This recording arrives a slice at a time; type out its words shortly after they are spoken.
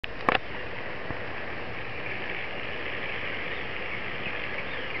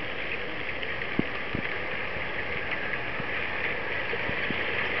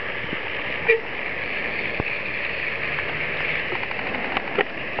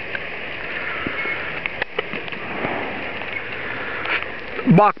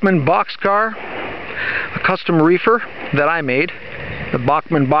Bachmann boxcar, a custom reefer that I made. The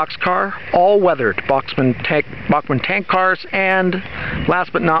Bachmann boxcar, all weathered Bachmann tank cars, and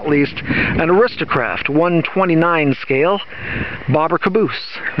last but not least, an Aristocraft 129 scale bobber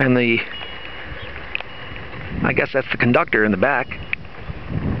caboose, and I guess that's the conductor in the back.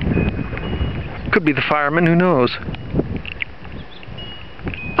 Could be the fireman, who knows?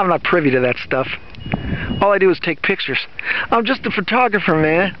 I'm not privy to that stuff. All I do is take pictures. I'm just a photographer,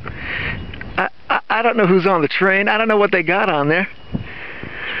 man. I don't know who's on the train. I don't know what they got on there.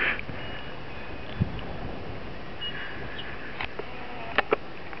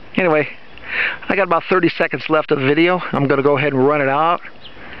 Anyway, I got about 30 seconds left of the video. I'm going to go ahead and run it out.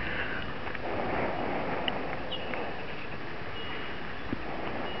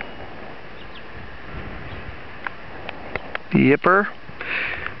 Yipper.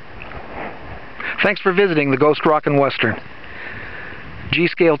 Thanks for visiting the Ghostrock and Western.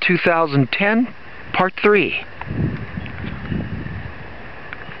 G-Scale 2010, Part 3.